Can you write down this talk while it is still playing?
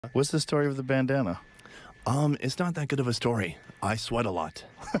What's the story of the bandana? It's not that good of a story. I sweat a lot.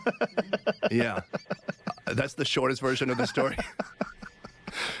 Yeah. That's the shortest version of the story.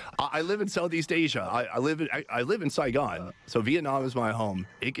 I live in Southeast Asia. I live in Saigon, so Vietnam is my home.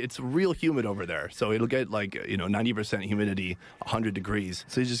 It's real humid over there, so it'll get like 90% humidity, 100 degrees.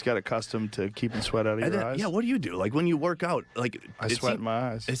 So you just got accustomed to keeping sweat out of your eyes? Yeah. What do you do? Like when you work out, like I sweat in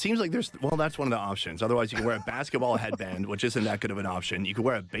my eyes. It seems like that's one of the options. Otherwise, you can wear a basketball headband, which isn't that good of an option. You can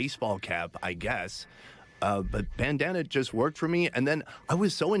wear a baseball cap, I guess. But bandana just worked for me, and then I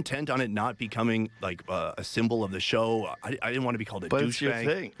was so intent on it not becoming like a symbol of the show. I didn't want to be called a douchebag. But it's your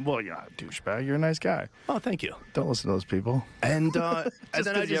thing. Well, yeah, douchebag. You're a nice guy. Oh, thank you. Don't listen to those people. And just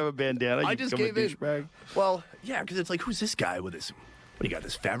because you have a bandana, I you just become gave a it. douchebag. Well, yeah, because it's like, who's this guy with this? What do you got?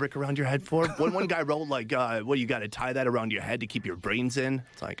 This fabric around your head for? One guy wrote like, "What you got to tie that around your head to keep your brains in?"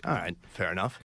 It's like, all right, fair enough.